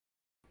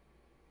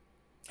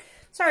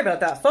Sorry about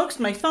that, folks.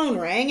 My phone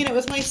rang, and it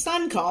was my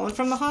son calling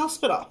from the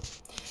hospital.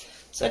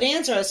 So I'd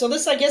answer it. So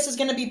this, I guess, is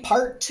going to be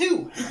part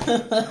 2.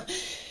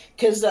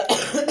 Because,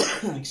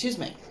 excuse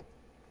me,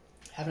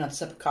 having a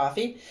sip of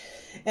coffee.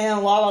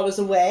 And while I was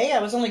away, I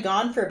was only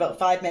gone for about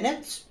 5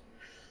 minutes.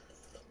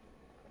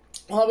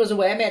 While I was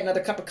away, I made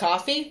another cup of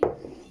coffee.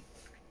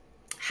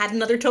 Had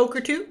another toke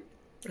or 2,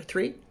 or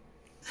 3.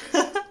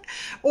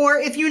 Or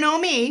if you know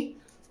me,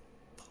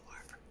 4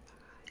 or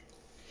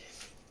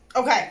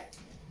 5. Okay.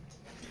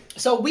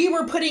 So we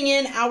were putting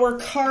in our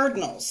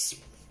Cardinals.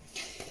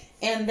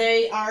 And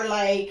they are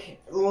like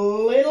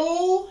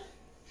little...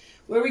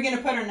 Where are we going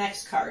to put our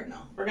next Cardinal?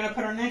 We're going to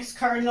put our next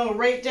Cardinal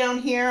right down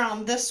here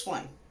on this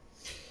one.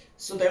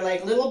 So they're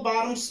like little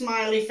bottom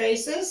smiley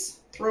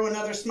faces. Throw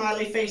another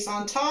smiley face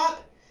on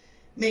top.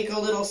 Make a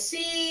little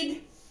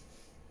seed.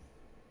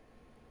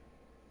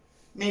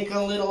 Make a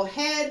little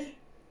head.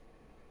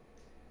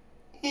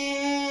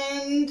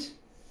 And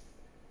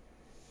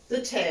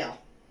the tail.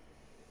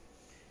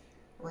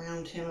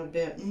 Round him a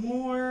bit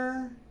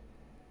more.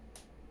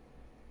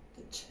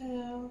 The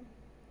tail.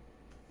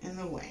 And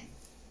the wing.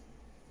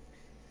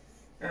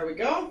 There we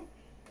go.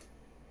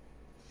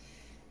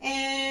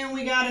 And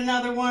we got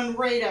another one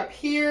right up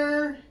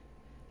here.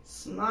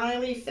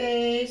 Smiley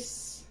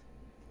face.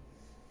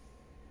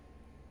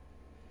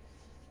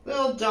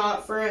 Little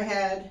dot for a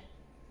head.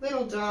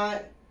 Little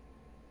dot.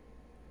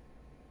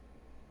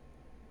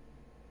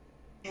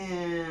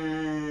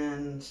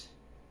 And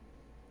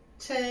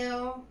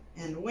tail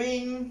and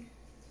wing.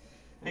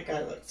 That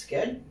guy looks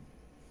good.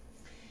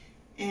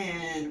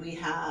 And we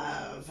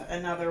have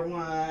another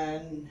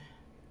one.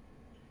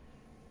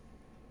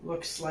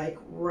 Looks like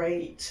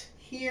right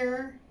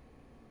here.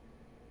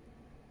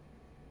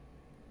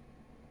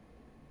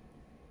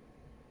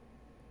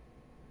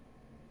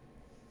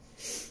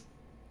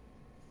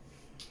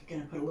 I'm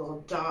gonna put a little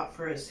dot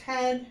for his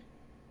head,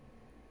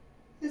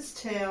 his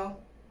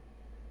tail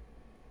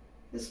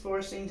is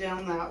forcing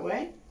down that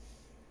way.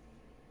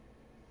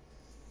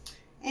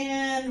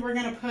 And we're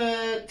gonna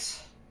put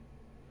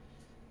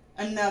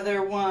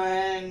another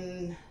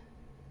one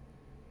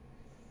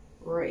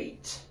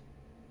right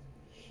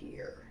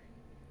here.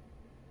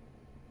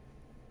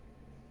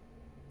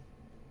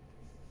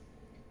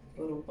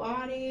 Little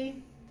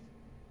body,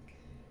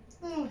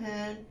 little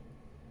head,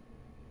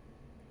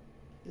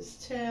 his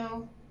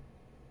tail,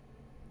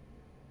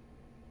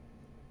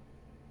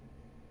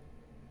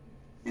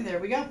 and there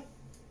we go.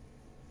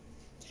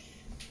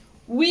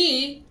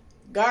 We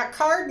got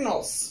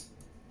Cardinals,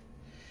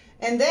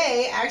 and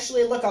they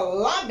actually look a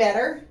lot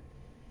better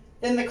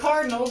than the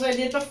Cardinals I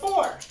did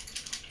before.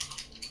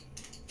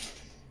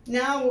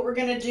 Now what we're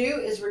going to do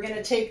is we're going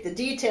to take the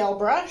detail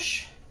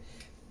brush,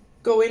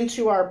 go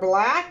into our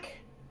black,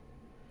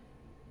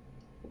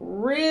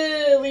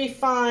 really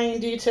fine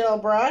detail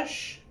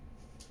brush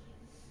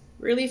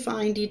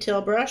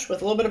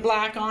with a little bit of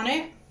black on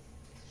it. And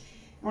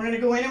we're going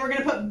to go in and we're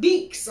going to put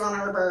beaks on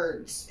our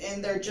birds,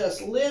 and they're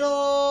just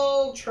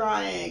little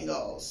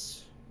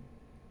triangles.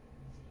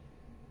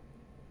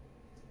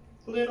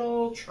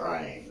 Little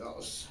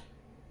triangles.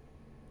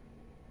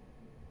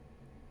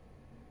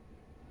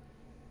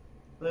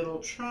 Little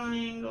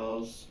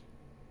triangles.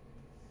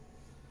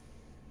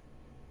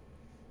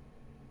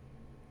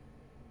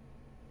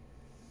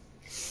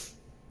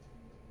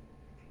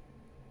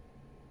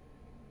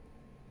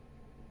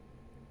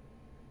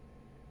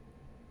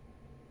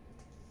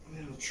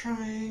 Little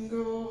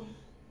triangle.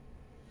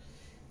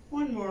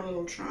 One more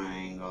little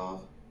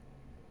triangle.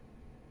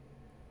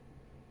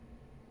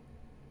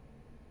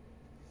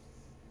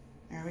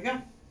 There we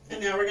go.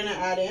 And now we're going to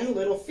add in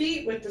little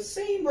feet with the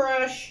same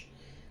brush,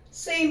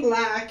 same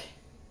black.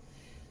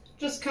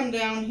 Just come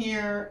down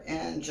here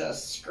and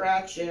just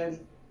scratch in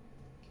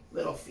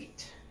little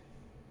feet.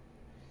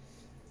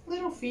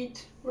 Little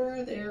feet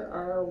where there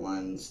are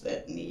ones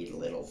that need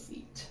little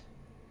feet.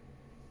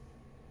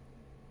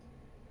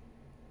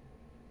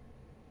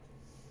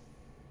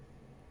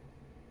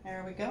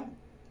 There we go.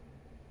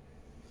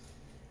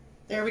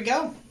 There we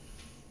go.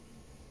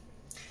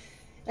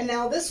 And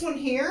now this one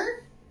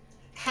here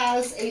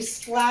has a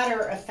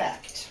splatter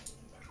effect.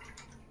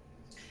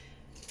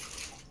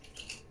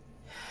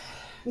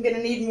 I'm going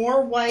to need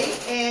more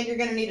white, and you're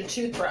going to need a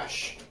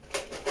toothbrush.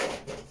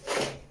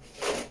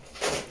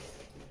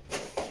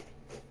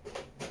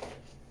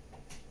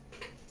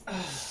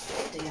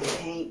 Oh, damn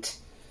paint.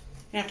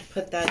 I have to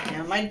put that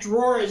down. My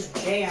drawer is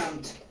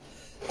jammed.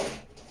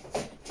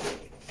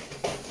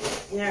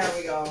 There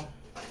we go.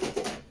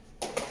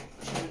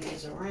 Turn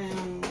these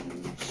around. Turn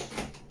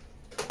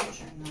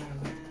that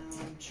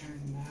around.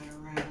 Turn that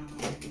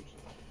around.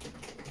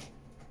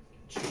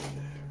 Turn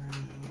that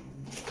around.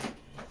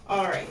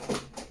 All right.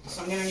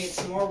 So I'm going to need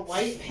some more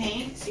white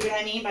paint. See what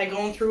I mean by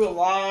going through a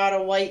lot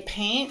of white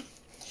paint?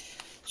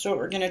 So what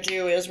we're going to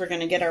do is we're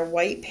going to get our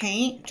white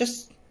paint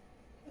just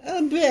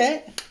a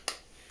bit.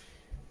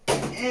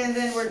 And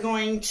then we're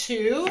going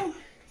to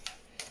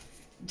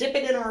dip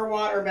it in our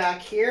water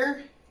back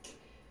here.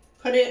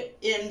 Put it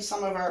in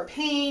some of our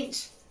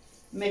paint.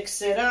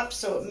 Mix it up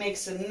so it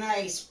makes a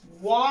nice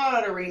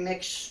watery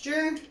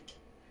mixture.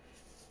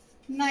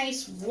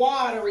 Nice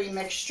watery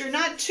mixture.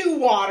 Not too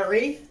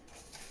watery.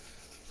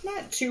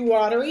 Not too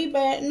watery,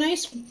 but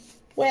nice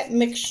wet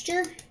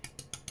mixture.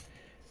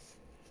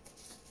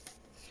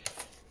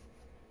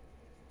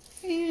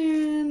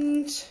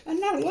 And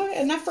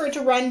enough for it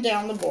to run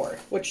down the board,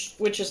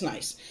 which is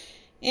nice.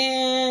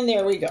 And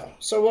there we go.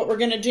 So what we're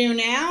going to do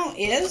now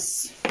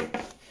is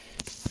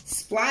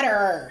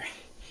splatter.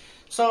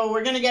 So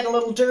we're going to get a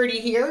little dirty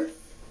here.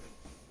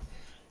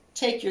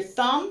 Take your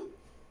thumb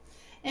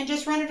and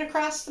just run it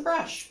across the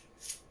brush.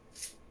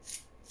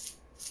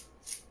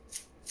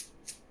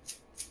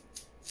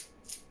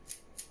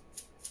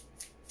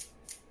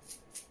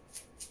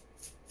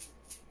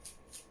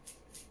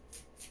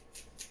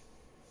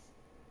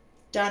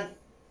 Done.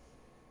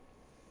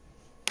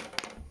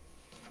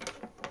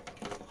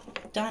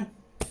 Done.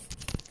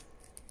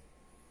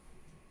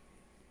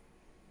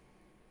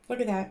 Look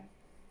at that.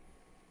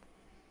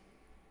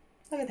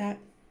 Look at that.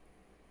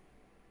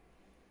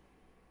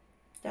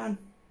 Done.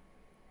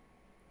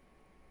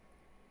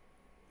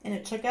 And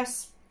it took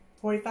us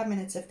 45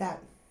 minutes, if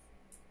that.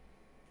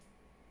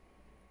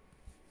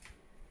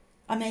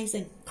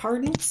 Amazing.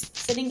 Cardinals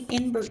sitting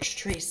in birch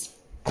trees.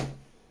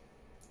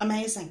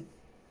 Amazing.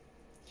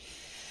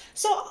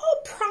 So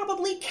I'll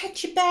probably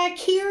catch you back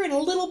here in a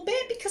little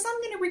bit because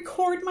I'm going to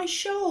record my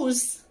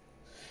shows.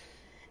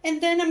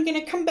 And then I'm going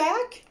to come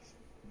back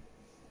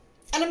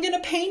and I'm going to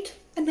paint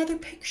another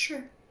picture.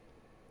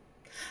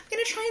 I'm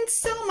going to try and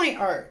sell my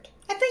art.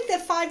 I think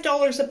that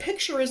 $5 a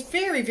picture is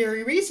very,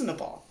 very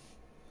reasonable.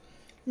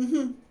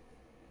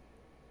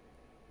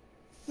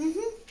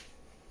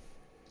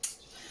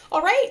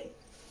 All right.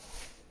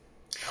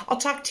 I'll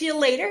talk to you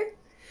later.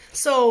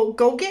 So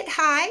go get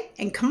high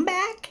and come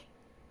back.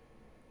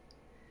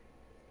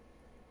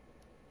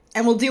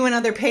 And we'll do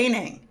another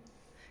painting.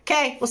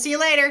 Okay, we'll see you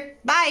later.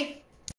 Bye.